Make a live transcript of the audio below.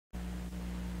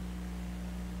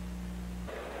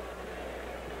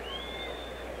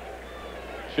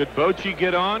Should Bochy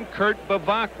get on, Kurt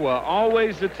Bavacqua,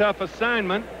 always a tough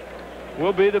assignment,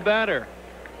 will be the batter.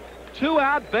 2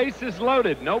 out, bases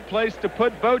loaded. No place to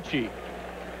put Bochy.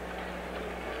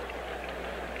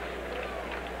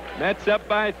 Mets up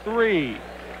by 3.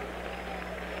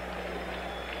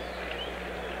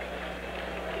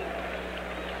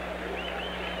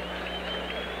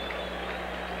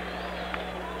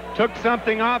 Took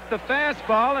something off the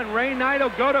fastball, and Ray Knight will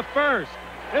go to first.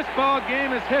 This ball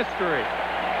game is history.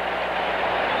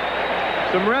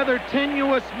 Some rather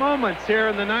tenuous moments here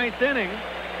in the 9th inning,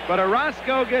 but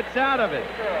Orozco gets out of it.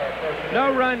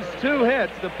 No runs, 2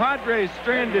 hits. The Padres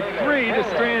stranded 3 to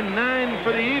strand 9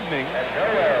 for the evening,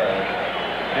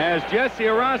 as Jesse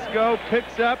Orozco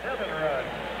picks up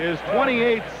his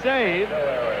 28th save.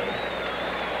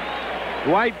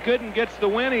 Dwight Gooden gets the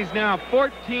win. He's now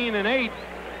 14-8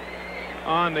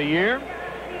 on the year.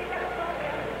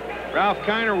 Ralph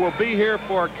Kiner will be here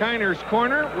for Kiners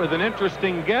Korner with an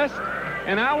interesting guest,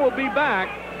 and I will be back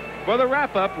for the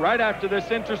wrap-up right after this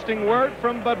interesting word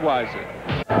from Budweiser.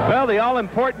 Well, the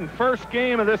all-important first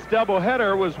game of this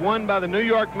doubleheader was won by the New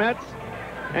York Mets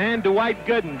and Dwight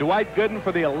Gooden. Dwight Gooden,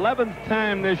 for the 11th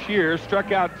time this year,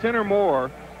 struck out 10 or more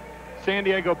San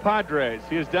Diego Padres.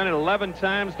 He has done it 11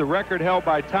 times, the record held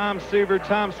by Tom Seaver.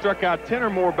 Tom struck out 10 or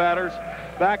more batters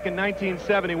back in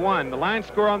 1971. The line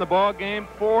score on the ball game,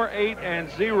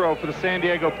 4-8-0 for the San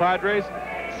Diego Padres,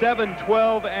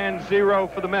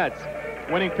 7-12-0 for the Mets.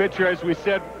 Winning pitcher, as we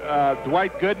said,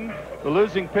 Dwight Gooden. The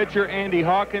losing pitcher, Andy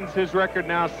Hawkins. His record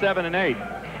now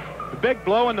 7-8. The big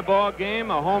blow in the ball game,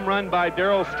 a home run by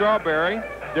Darryl Strawberry.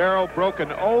 Darryl broke an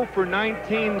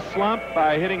 0-for-19 slump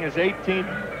by hitting his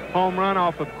 18th home run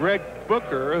off of Greg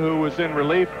Booker, who was in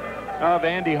relief of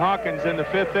Andy Hawkins in the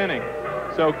 5th inning.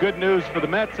 So good news for the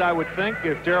Mets, I would think,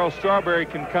 if Darryl Strawberry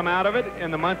can come out of it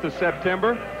in the month of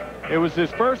September. It was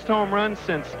his first home run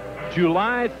since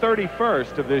July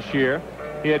 31st of this year.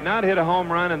 He had not hit a home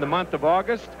run in the month of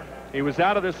August. He was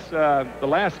out of this the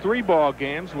last 3 ball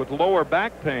games with lower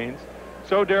back pains.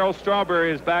 So Darryl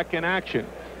Strawberry is back in action.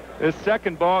 This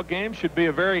second ball game should be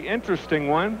a very interesting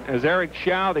one, as Eric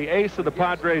Schau, the ace of the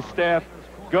Padres staff,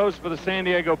 goes for the San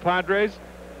Diego Padres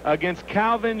against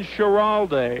Calvin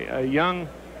Schiraldi, a young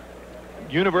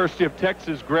University of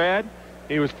Texas grad.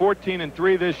 He was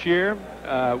 14-3 this year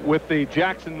with the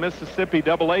Jackson, Mississippi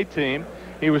AA team.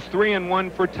 He was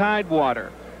 3-1 for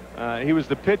Tidewater. He was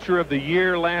the pitcher of the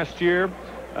year last year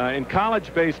in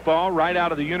college baseball, right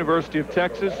out of the University of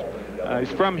Texas.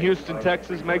 He's from Houston,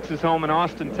 Texas, makes his home in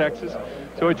Austin, Texas.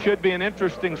 So it should be an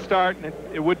interesting start, and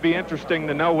it would be interesting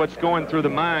to know what's going through the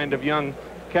mind of young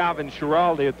Calvin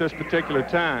Schiraldi at this particular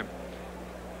time.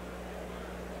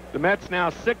 The Mets now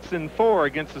 6-4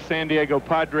 against the San Diego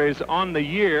Padres on the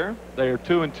year. They are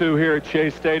 2-2 here at Shea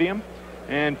Stadium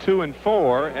and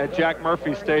 2-4 at Jack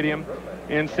Murphy Stadium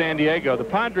in San Diego. The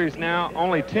Padres now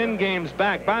only 10 games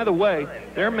back. By the way,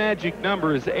 their magic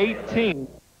number is 18.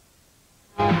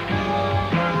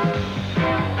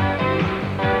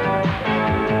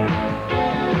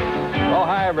 Well,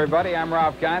 hi, everybody. I'm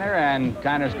Ralph Kiner, and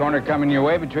Kiners Korner coming your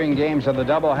way between games of the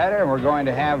doubleheader. We're going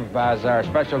to have as our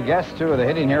special guests 2 of the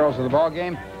hitting heroes of the ball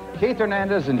game, Keith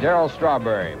Hernandez and Darryl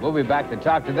Strawberry. We'll be back to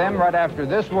talk to them right after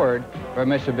this word from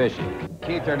Mitsubishi.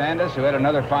 Keith Hernandez, who had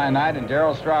another fine night, and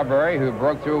Darryl Strawberry, who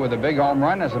broke through with a big home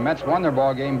run as the Mets won their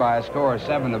ball game by a score of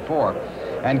 7-4.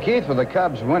 And Keith, with the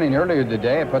Cubs winning earlier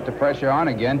today, it put the pressure on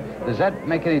again. Does that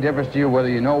make any difference to you, whether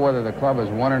you know whether the club has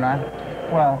won or not?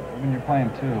 Well, when you're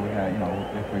playing 2, we got, you know,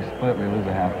 if we split, we lose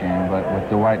a half game. But with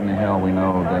Dwight in the hill, we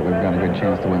know that we've got a good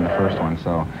chance to win the first one.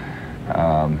 So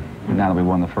now that we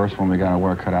won the first one, we got our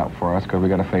work cut out for us, because we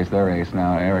got to face their ace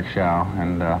now, Eric Schau,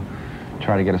 and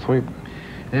try to get a sweep.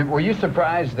 Were you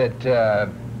surprised that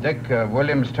Dick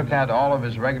Williams took out all of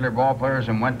his regular ball players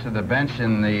and went to the bench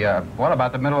in the, what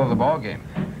about the middle of the ball game?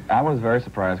 I was very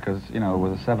surprised because, you know, it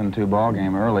was a 7-2 ball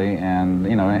game early, and,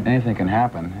 you know, anything can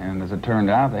happen. And as it turned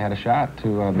out, they had a shot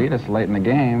to beat us late in the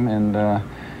game, and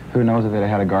who knows if they'd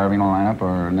had a Garvey lineup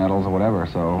or Nettles or whatever.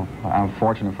 So I'm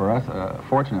fortunate for us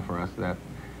that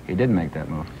he did make that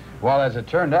move. Well, as it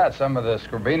turned out, some of the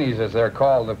Scribinis, as they're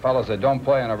called, the fellows that don't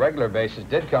play on a regular basis,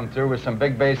 did come through with some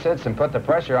big base hits and put the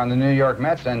pressure on the New York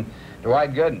Mets and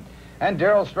Dwight Gooden. And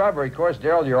Darryl Strawberry, of course.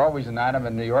 Darryl, you're always an item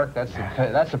in New York. That's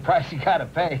the price you got to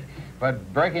pay.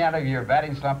 But breaking out of your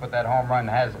batting slump with that home run,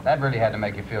 that really had to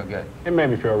make you feel good. It made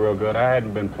me feel real good. I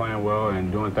hadn't been playing well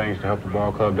and doing things to help the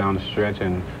ball club down the stretch,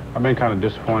 and I've been kind of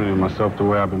disappointed in myself the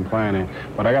way I've been playing.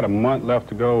 But I got a month left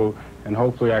to go, and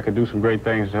hopefully I could do some great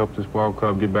things to help this ball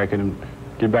club get back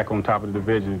on top of the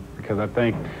division, because I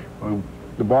think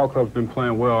the ball club's been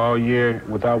playing well all year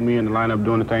without me in the lineup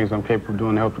doing the things I'm capable of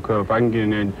doing to help the club. If I can get in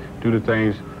there and do the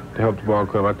things to help the ball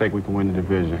club, I think we can win the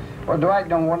division. Well, Dwight,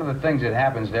 one of the things that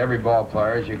happens to every ball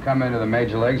player is you come into the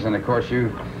major leagues, and of course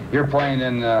you're playing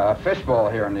in a fishbowl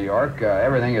here in New York.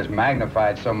 Everything is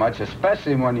magnified so much,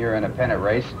 especially when you're in a pennant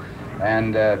race,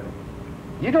 and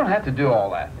you don't have to do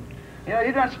all that. You know,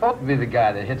 you're not supposed to be the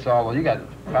guy that hits all. You got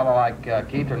a fellow like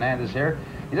Keith Hernandez here.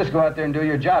 You just go out there and do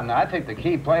your job. Now, I think the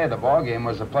key play of the ball game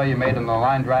was the play you made in the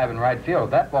line drive in right field.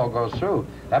 If that ball goes through,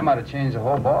 that might have changed the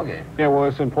whole ball game. Yeah, well,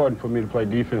 it's important for me to play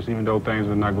defense, even though things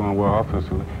are not going well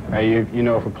offensively. Hey, you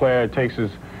know, if a player takes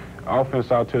his offense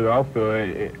out to the outfield,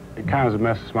 it kind of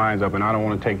messes minds up, and I don't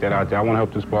want to take that out there. I want to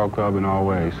help this ball club in all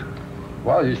ways.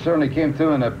 Well, you certainly came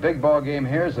through in a big ball game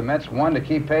here as the Mets won to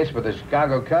keep pace with the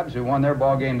Chicago Cubs, who won their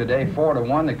ball game today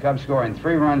 4-1. The Cubs scoring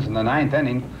 3 runs in the 9th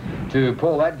inning to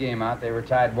pull that game out. They were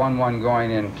tied 1-1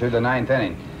 going into the 9th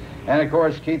inning. And, of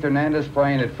course, Keith Hernandez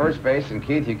playing at first base. And,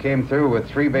 Keith, you came through with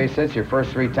 3 base hits your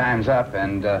first 3 times up,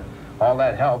 and all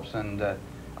that helps. And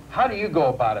how do you go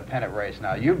about a pennant race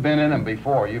now? You've been in them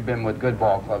before. You've been with good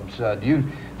ball clubs. Do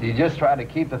you just try to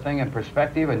keep the thing in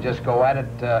perspective and just go at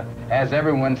it, as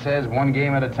everyone says, 1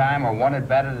 game at a time or 1 at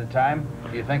bat at a time?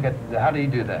 Do you think how do you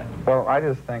do that? Well, I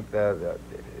just think that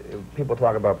people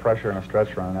talk about pressure in a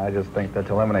stretch run. I just think that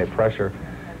to eliminate pressure,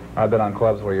 I've been on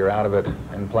clubs where you're out of it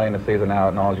and playing the season out,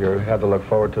 and all you have to look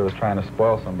forward to is trying to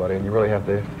spoil somebody, and you really have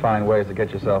to find ways to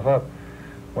get yourself up.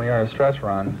 When you're in a stretch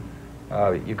run,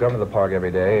 you come to the park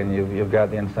every day, and you've got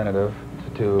the incentive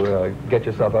to get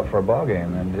yourself up for a ball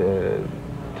game. And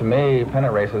to me,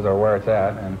 pennant races are where it's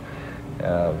at, and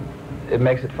it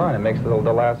makes it fun. It makes the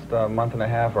last month and a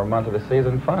half or month of the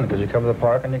season fun, because you come to the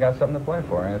park and you got something to play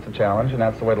for, and it's a challenge, and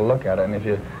that's the way to look at it. And if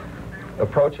you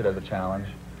approach it as a challenge,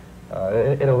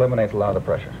 it eliminates a lot of the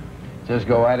pressure. Just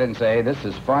go at it and say, hey, this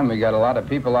is fun. We got a lot of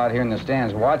people out here in the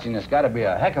stands watching. It's got to be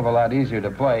a heck of a lot easier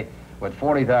to play with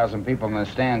 40,000 people in the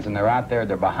stands, and they're out there,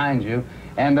 they're behind you,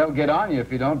 and they'll get on you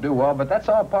if you don't do well, but that's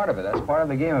all part of it. That's part of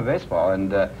the game of baseball,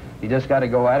 and you just got to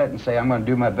go at it and say, I'm going to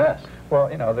do my best.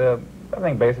 Well, you know, I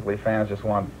think basically fans just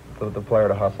want the player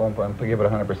to hustle and give it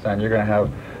 100%. You're going to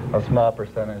have a small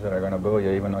percentage that are going to boo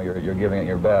you, even though you're giving it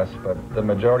your best, but the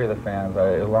majority of the fans,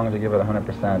 as long as you give it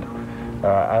 100%,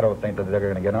 I don't think that they're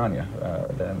going to get on you.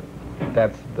 Then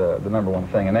that's the number one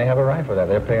thing, and they have a right for that.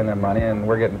 They're paying their money, and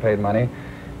we're getting paid money.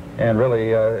 And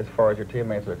really, as far as your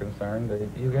teammates are concerned,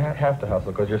 you have to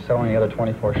hustle, because you're selling the other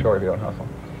 24 short if you don't hustle.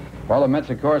 Well, the Mets,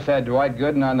 of course, had Dwight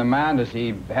Gooden on the mound as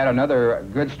he had another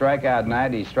good strikeout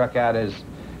night. He struck out his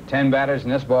 10 batters in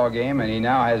this ball game, and he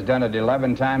now has done it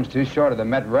 11 times, 2 short of the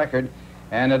Met record.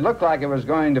 And it looked like it was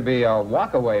going to be a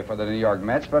walk-away for the New York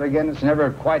Mets, but again, it's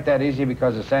never quite that easy,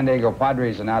 because the San Diego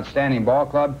Padres are an outstanding ball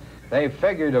club. They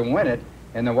figure to win it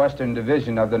in the Western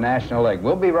Division of the National League.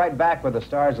 We'll be right back with the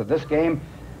stars of this game.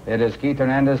 It is Keith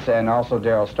Hernandez and also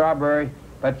Darryl Strawberry.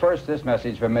 But first, this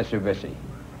message from Mitsubishi.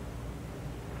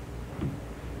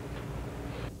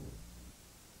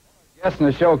 Guest in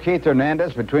the show, Keith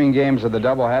Hernandez, between games of the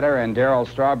doubleheader, and Darryl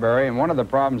Strawberry. And one of the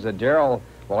problems that Darryl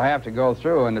will have to go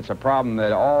through, and it's a problem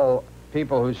that all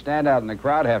people who stand out in the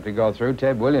crowd have to go through.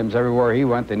 Ted Williams, everywhere he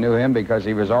went, they knew him because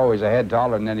he was always a head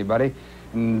taller than anybody.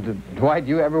 And Dwight,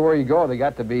 everywhere you go, they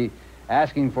got to be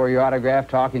asking for your autograph,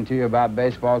 talking to you about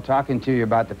baseball, talking to you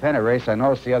about the pennant race. I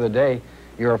noticed the other day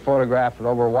you were photographed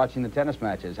over watching the tennis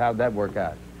matches. How'd that work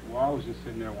out? Well, I was just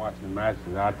sitting there watching the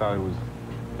matches. I thought it was,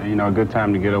 you know, a good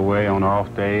time to get away on an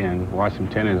off day and watch some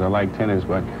tennis. I like tennis,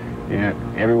 but you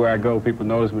know, everywhere I go, people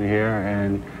notice me here,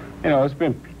 and you know, it's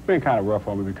been kind of rough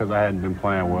on me because I hadn't been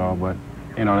playing well. But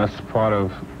you know, that's part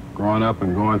of growing up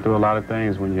and going through a lot of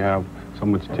things when you have so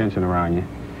much attention around you.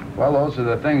 Well, those are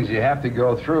the things you have to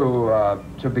go through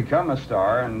to become a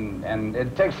star, and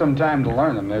it takes some time to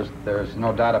learn them. There's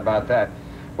no doubt about that.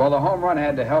 Well, the home run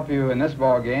had to help you in this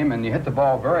ball game, and you hit the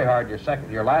ball very hard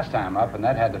your last time up, and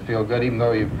that had to feel good, even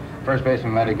though first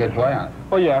baseman made a good play on it.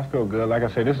 Well, yeah, I feel good. Like I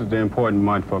said, this is the important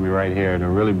month for me right here, to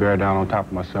really bear down on top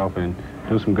of myself and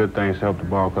do some good things to help the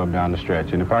ball club down the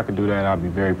stretch. And if I could do that, I'd be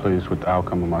very pleased with the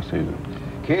outcome of my season.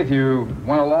 Keith, you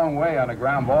went a long way on a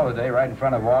ground ball today, right in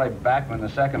front of Wally Backman, the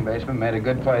second baseman. Made a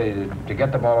good play to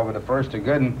get the ball over to first to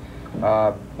Gooden.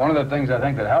 One of the things I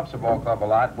think that helps the ball club a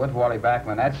lot with Wally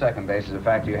Backman at second base is the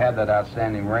fact you have that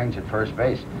outstanding range at first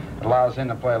base. It allows him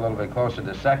to play a little bit closer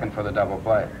to second for the double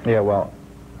play. Yeah, well,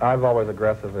 I've always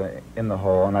aggressive in the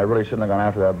hole, and I really shouldn't have gone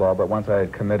after that ball, but once I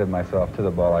had committed myself to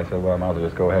the ball, I said, well, I might as well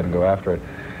just go ahead and go after it.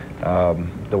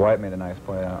 Dwight made a nice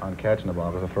play on catching the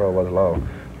ball because the throw was low.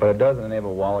 But it does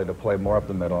enable Wally to play more up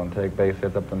the middle and take base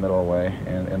hits up the middle away,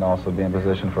 and also be in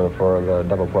position for the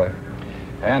double play.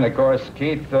 And, of course,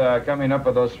 Keith coming up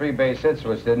with those 3 base hits,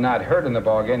 which did not hurt in the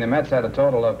ballgame. The Mets had a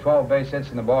total of 12 base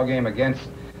hits in the ballgame against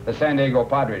the San Diego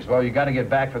Padres. Well, you got to get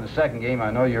back for the second game.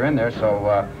 I know you're in there,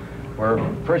 so we're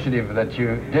appreciative that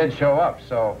you did show up.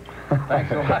 So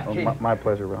thanks a lot, Keith. My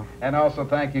pleasure, Ralph. And also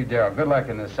thank you, Darryl. Good luck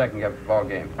in the second ball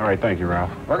game. All right, thank you,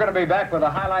 Ralph. We're going to be back with the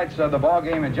highlights of the ball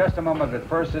game in just a moment. But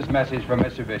first, this message from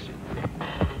Mitsubishi.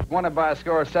 Won it by a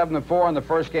score of 7-4 in the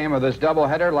first game of this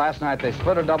doubleheader. Last night they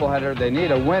split a doubleheader. They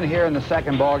need a win here in the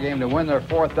second ball game to win their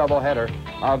 4th doubleheader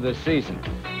of this season.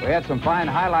 We had some fine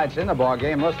highlights in the ball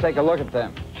game. Let's take a look at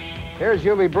them. Here's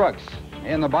Huey Brooks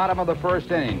in the bottom of the first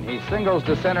inning. He singles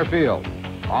to center field.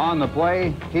 On the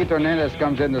play, Keith Hernandez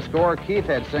comes in to score. Keith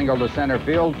had singled to center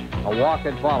field. A walk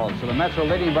had followed. So the Mets are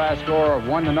leading by a score of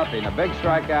 1-0. A big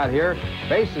strikeout here.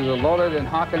 Bases are loaded, and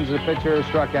Hawkins, the pitcher,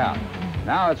 struck out.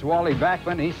 Now it's Wally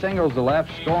Backman. He singles to left,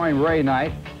 scoring Ray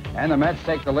Knight. And the Mets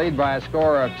take the lead by a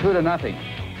score of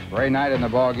 2-0. Ray Knight in the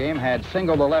ball game had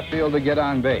singled to left field to get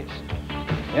on base.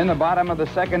 In the bottom of the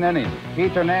second inning,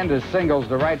 Keith Hernandez singles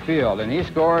to right field, and he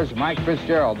scores Mike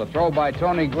Fitzgerald. The throw by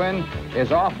Tony Gwynn is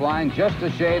offline just a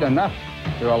shade, enough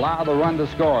to allow the run to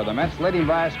score. The Mets leading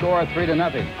by a score of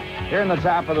 3-0. Here in the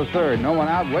top of the third, no one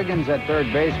out. Wiggins at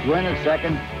third base, Gwynn at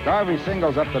second. Garvey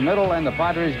singles up the middle, and the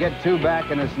Padres get 2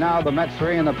 back, and it's now the Mets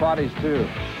 3 and the Padres 2.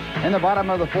 In the bottom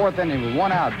of the fourth inning, with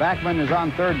 1 out, Backman is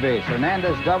on third base.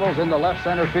 Hernandez doubles into left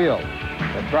center field.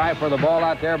 The try for the ball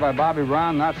out there by Bobby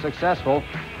Brown, not successful.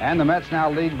 And the Mets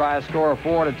now lead by a score of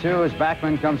 4-2 as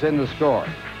Backman comes in to score.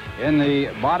 In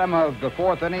the bottom of the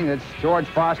fourth inning, it's George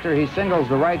Foster. He singles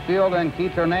to right field, and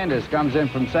Keith Hernandez comes in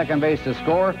from second base to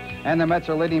score, and the Mets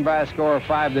are leading by a score of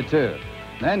 5-2.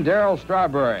 Then Darryl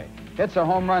Strawberry hits a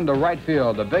home run to right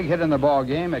field, a big hit in the ball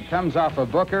game. It comes off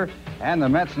of Booker, and the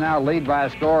Mets now lead by a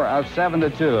score of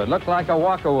 7-2. It looked like a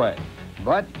walkaway,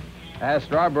 but as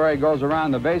Strawberry goes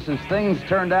around the bases, things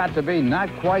turned out to be not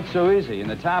quite so easy. In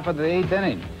the top of the 8th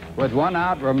inning, with 1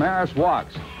 out, Ramirez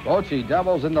walks. Bochy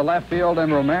doubles into left field,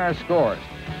 and Ramirez scores.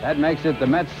 That makes it the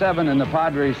Mets 7 and the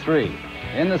Padres 3.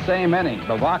 In the same inning,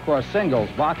 Bavacqua singles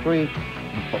Bochy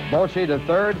to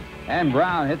third, and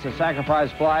Brown hits a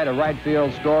sacrifice fly to right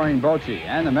field, scoring Bochy.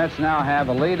 And the Mets now have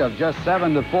a lead of just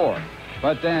 7-4.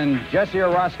 But then Jesse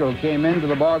Orozco came into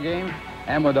the ball game,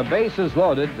 and with the bases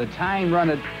loaded, the tying run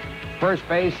at first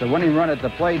base, the winning run at the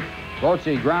plate,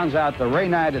 Bochy grounds out to Ray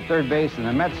Knight at third base, and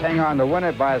the Mets hang on to win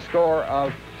it by a score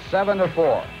of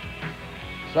 7-4.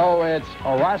 So it's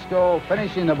Orozco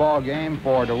finishing the ball game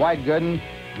for Dwight Gooden.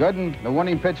 Gooden, the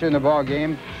winning pitcher in the ball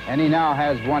game, and he now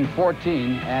has won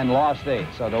 14 and lost 8.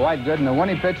 So Dwight Gooden, the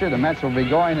winning pitcher. The Mets will be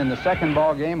going in the second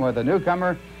ball game with a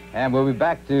newcomer, and we'll be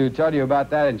back to tell you about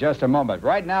that in just a moment.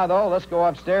 Right now, though, let's go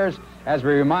upstairs as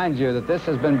we remind you that this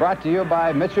has been brought to you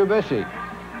by Mitsubishi.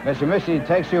 Mitsubishi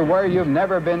takes you where you've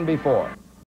never been before.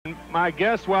 My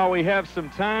guest, while we have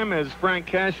some time, is Frank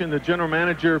Cashin, the general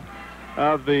manager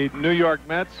of the New York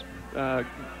Mets.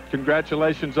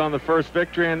 Congratulations on the first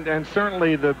victory, and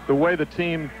certainly the way the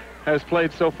team has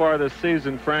played so far this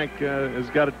season, Frank, has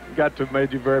got to have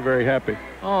made you very, very happy.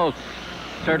 Oh,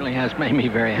 certainly has made me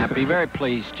very happy, very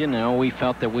pleased. You know, we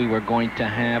felt that we were going to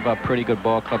have a pretty good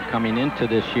ball club coming into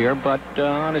this year, but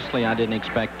honestly, I didn't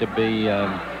expect to be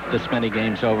this many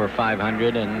games over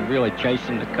 500 and really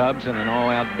chasing the Cubs in an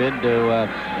all-out bid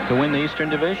to win the Eastern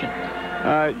Division.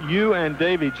 You and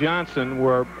Davey Johnson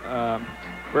were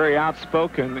very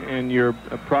outspoken in your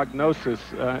prognosis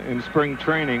in spring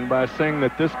training by saying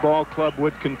that this ball club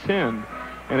would contend.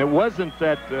 And it wasn't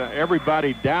that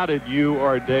everybody doubted you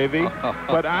or Davey,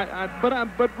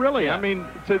 but really, yeah. I mean,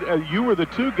 you were the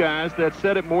two guys that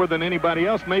said it more than anybody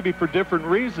else, maybe for different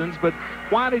reasons. But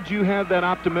why did you have that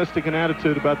optimistic an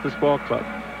attitude about this ball club?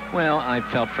 Well, I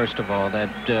felt, first of all,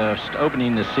 that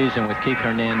opening the season with Keith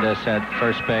Hernandez at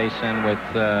first base and with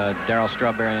Darryl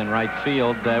Strawberry in right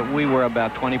field, that we were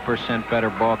about 20% better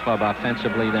ball club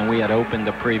offensively than we had opened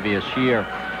the previous year.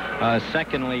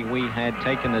 Secondly, we had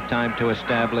taken the time to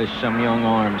establish some young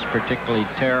arms, particularly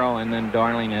Terrell and then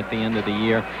Darling at the end of the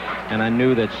year. And I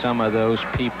knew that some of those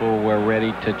people were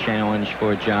ready to challenge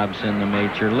for jobs in the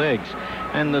major leagues.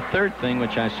 And the third thing,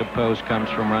 which I suppose comes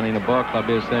from running a ball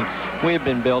club, is that we have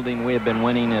been building, we have been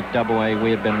winning at AA, we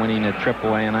have been winning at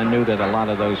AAA, and I knew that a lot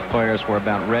of those players were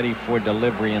about ready for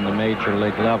delivery in the major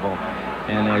league level.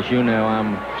 And as you know,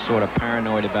 I'm sort of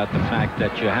paranoid about the fact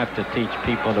that you have to teach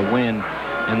people to win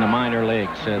in the minor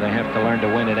leagues. They have to learn to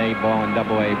win at A ball and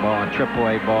AA ball and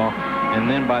AAA ball. And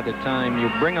then by the time you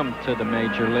bring them to the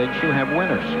major leagues, you have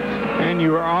winners. And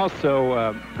you are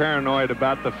also paranoid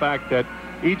about the fact that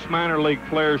each minor league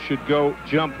player should go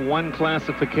jump one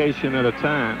classification at a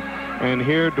time. And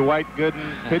here, Dwight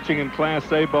Gooden pitching in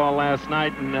Class A ball last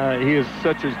night, and he is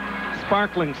such a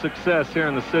sparkling success here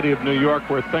in the city of New York,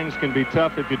 where things can be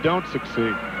tough if you don't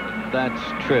succeed.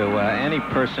 That's true. Any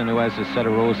person who has a set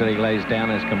of rules that he lays down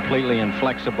is completely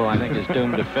inflexible, I think, is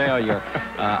doomed to failure.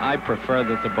 I prefer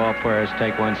that the ball players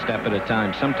take one step at a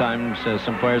time. Sometimes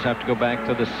some players have to go back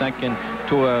to the second,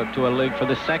 to a league for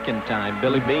the second time.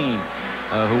 Billy Bean,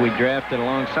 who we drafted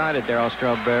alongside of Darryl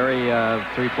Strawberry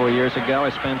 3-4 years ago,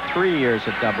 has spent 3 years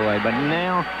at AA, but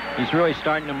now he's really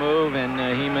starting to move, and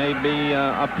he may be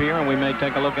up here, and we may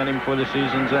take a look at him before the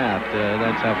season's out.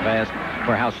 That's how fast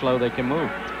or how slow they can move.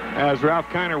 As Ralph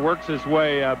Kiner works his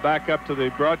way back up to the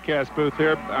broadcast booth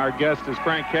here, our guest is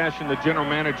Frank Cashin, the general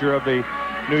manager of the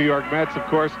New York Mets. Of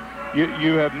course,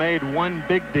 you have made one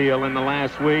big deal in the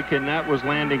last week, and that was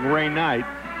landing Ray Knight.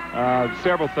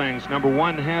 Several things. Number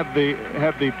one, have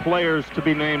the players to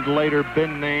be named later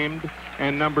been named?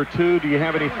 And number two, do you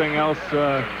have anything else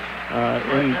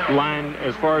in line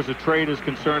as far as the trade is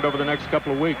concerned over the next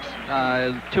couple of weeks?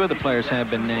 Two of the players have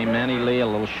been named. Manny Lee, a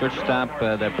little shortstop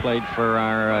that played for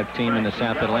our team in the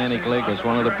South Atlantic League, was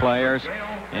one of the players.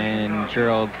 And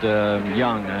Gerald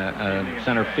Young, a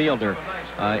center fielder,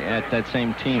 at that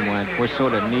same team went. We're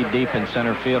sort of knee-deep in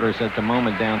center fielders at the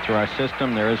moment down through our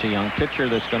system. There is a young pitcher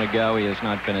that's going to go. He has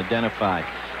not been identified.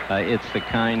 It's the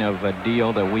kind of a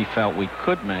deal that we felt we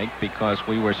could make because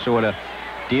we were sort of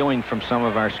dealing from some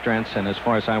of our strengths, and as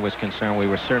far as I was concerned, we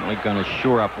were certainly going to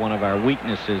shore up one of our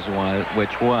weaknesses,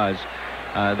 which was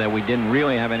that we didn't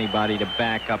really have anybody to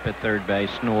back up at third base,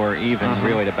 nor even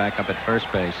really to back up at first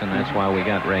base, and that's why we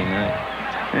got Ray Knight.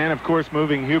 And of course,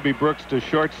 moving Hubie Brooks to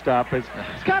shortstop it's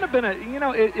kind of been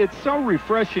it's so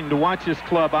refreshing to watch this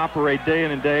club operate day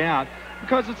in and day out,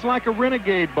 because it's like a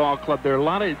renegade ball club. There are a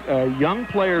lot of young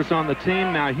players on the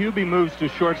team. Now Hubie moves to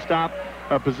shortstop,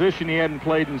 a position he hadn't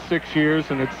played in 6 years,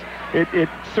 and it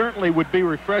certainly would be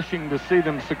refreshing to see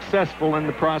them successful in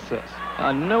the process.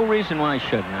 No reason why he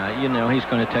shouldn't. You know, it's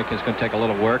going to take a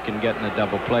little work in getting the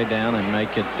double play down and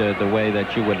make it the way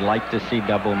that you would like to see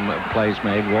double plays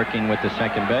made, working with the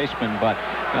second baseman. But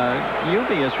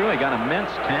Hubie has really got immense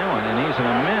talent, and he's an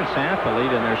immense athlete,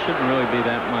 and there shouldn't really be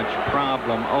that much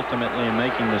problem ultimately in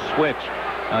making the switch.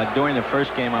 During the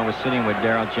first game, I was sitting with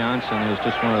Darryl Johnson, who's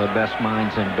just one of the best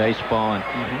minds in baseball and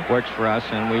works for us,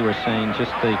 and we were saying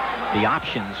just the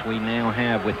options we now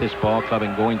have with this ball club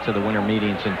and going to the winter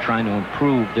meetings and trying to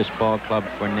improve this ball club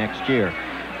for next year.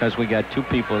 Because we got 2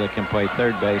 people that can play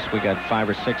third base, we got 5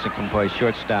 or 6 that can play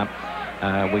shortstop,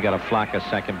 we got a flock of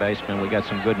second basemen, we got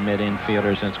some good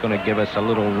mid-infielders, and it's going to give us a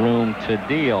little room to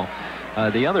deal.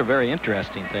 The other very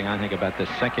interesting thing I think about this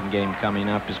second game coming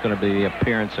up is going to be the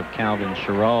appearance of Calvin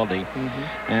Schiraldi.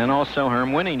 And also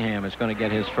Herm Winningham is going to get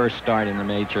his first start in the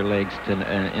major leagues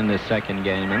in the second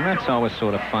game. And that's always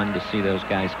sort of fun to see those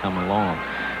guys come along.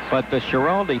 But the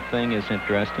Schiraldi thing is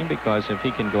interesting because if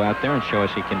he can go out there and show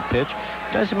us he can pitch,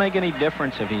 it doesn't make any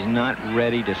difference if he's not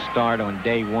ready to start on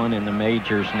day 1 in the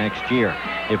majors next year.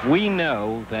 If we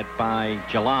know that by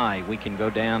July we can go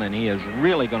down and he is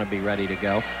really going to be ready to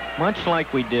go, much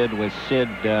like we did with Sid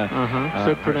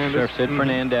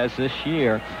Fernandez this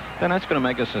year, then that's going to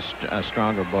make us a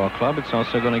stronger ball club. It's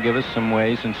also going to give us some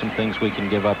ways and some things we can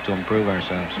give up to improve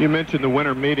ourselves. You mentioned the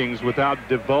winter meetings without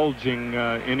divulging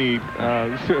any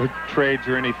trades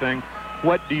or anything.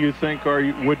 What do you think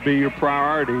would be your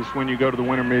priorities when you go to the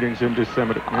winter meetings in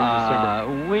December?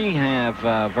 We have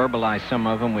verbalized some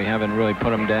of them. We haven't really put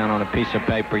them down on a piece of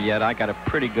paper yet. I got a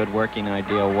pretty good working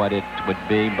idea what it would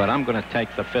be, but I'm going to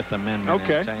take the Fifth Amendment.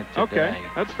 Okay,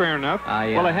 that's fair enough.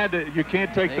 You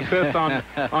can't take the Fifth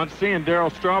on seeing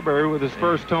Darryl Strawberry with his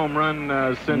first home run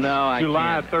since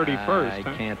July 31st.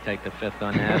 I can't take the Fifth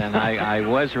on that, and I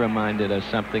was reminded of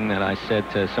something that I said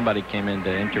to somebody came in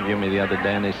to interview me the other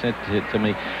day, and they said to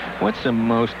me, what's the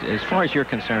most, as far as you're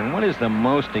concerned, what is the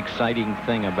most exciting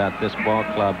thing about this ball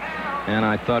club? And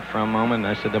I thought for a moment,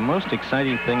 and I said, the most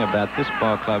exciting thing about this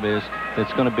ball club is that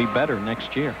it's going to be better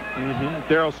next year.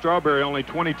 Darryl Strawberry, only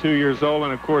 22 years old,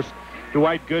 and of course,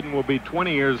 Dwight Gooden will be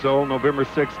 20 years old November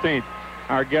 16th.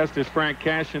 Our guest is Frank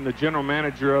Cashin, the general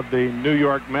manager of the New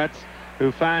York Mets,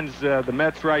 who finds the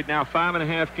Mets right now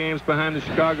 5.5 games behind the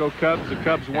Chicago Cubs. The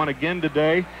Cubs won again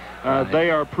today. They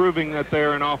are proving that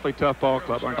they're an awfully tough ball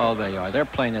club, aren't they? Oh, they are. They're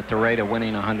playing at the rate of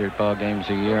winning 100 ball games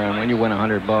a year, and when you win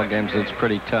 100 ball games, it's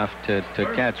pretty tough to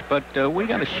catch. But we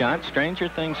got a shot. Stranger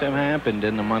things have happened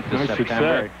in the month of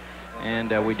September.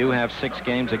 And we do have 6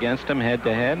 games against them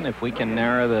head-to-head, and if we can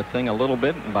narrow the thing a little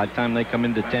bit, and by the time they come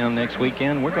into town next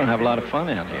weekend, we're going to have a lot of fun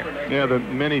out here. Yeah, the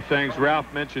many things.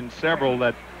 Ralph mentioned several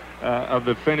that of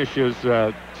the finishes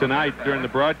tonight during the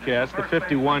broadcast. The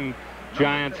 51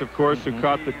 Giants, of course, who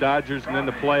caught the Dodgers, and then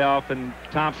the playoff, and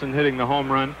Thompson hitting the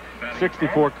home run.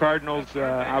 64 Cardinals.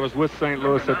 I was with St.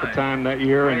 Louis at the time that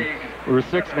year, and we were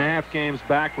 6.5 games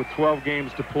back with 12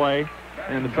 games to play.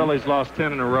 And the Phillies lost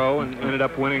 10 in a row and ended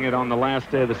up winning it on the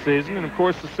last day of the season. And, of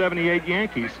course, the 78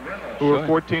 Yankees, who were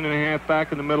 14.5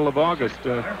 back in the middle of August.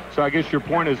 So I guess your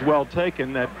point is well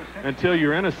taken, that until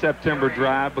you're in a September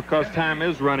drive, because time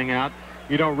is running out,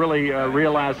 you don't really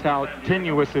realize how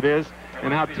tenuous it is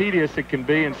and how tedious it can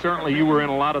be. And certainly you were in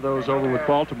a lot of those over with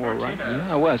Baltimore, right?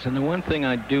 Yeah, I was. And the one thing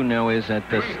I do know is that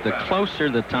the closer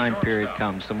the time period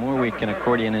comes, the more we can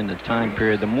accordion in the time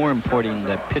period, the more important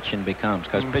that pitching becomes,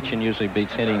 because pitching usually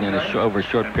beats hitting in over a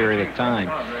short period of time.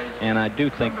 And I do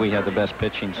think we have the best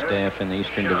pitching staff in the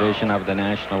Eastern Division of the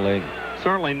National League.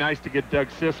 Certainly nice to get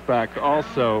Doug Sis back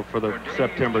also for the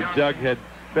September. Doug had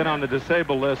been on the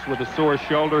disabled list with a sore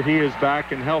shoulder. He is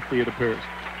back and healthy, it appears.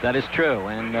 That is true,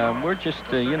 and we're just,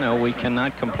 you know, we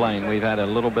cannot complain. We've had a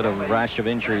little bit of a rash of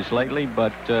injuries lately,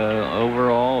 but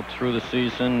overall, through the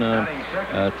season,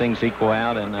 things equal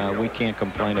out, and we can't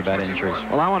complain about injuries.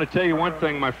 Well, I want to tell you one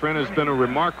thing, my friend. It's been a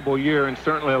remarkable year, and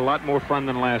certainly a lot more fun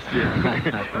than last year,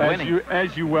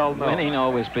 as you well know. Winning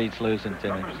always beats losing,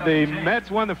 Timmy. The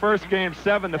Mets won the first game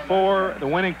 7-4. The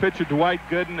winning pitcher, Dwight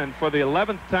Gooden, and for the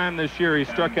 11th time this year, he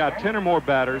struck out 10 or more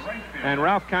batters. And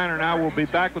Ralph Kiner now will be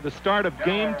back with the start of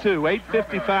Game 2,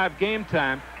 8:55 game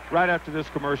time, right after this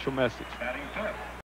commercial message.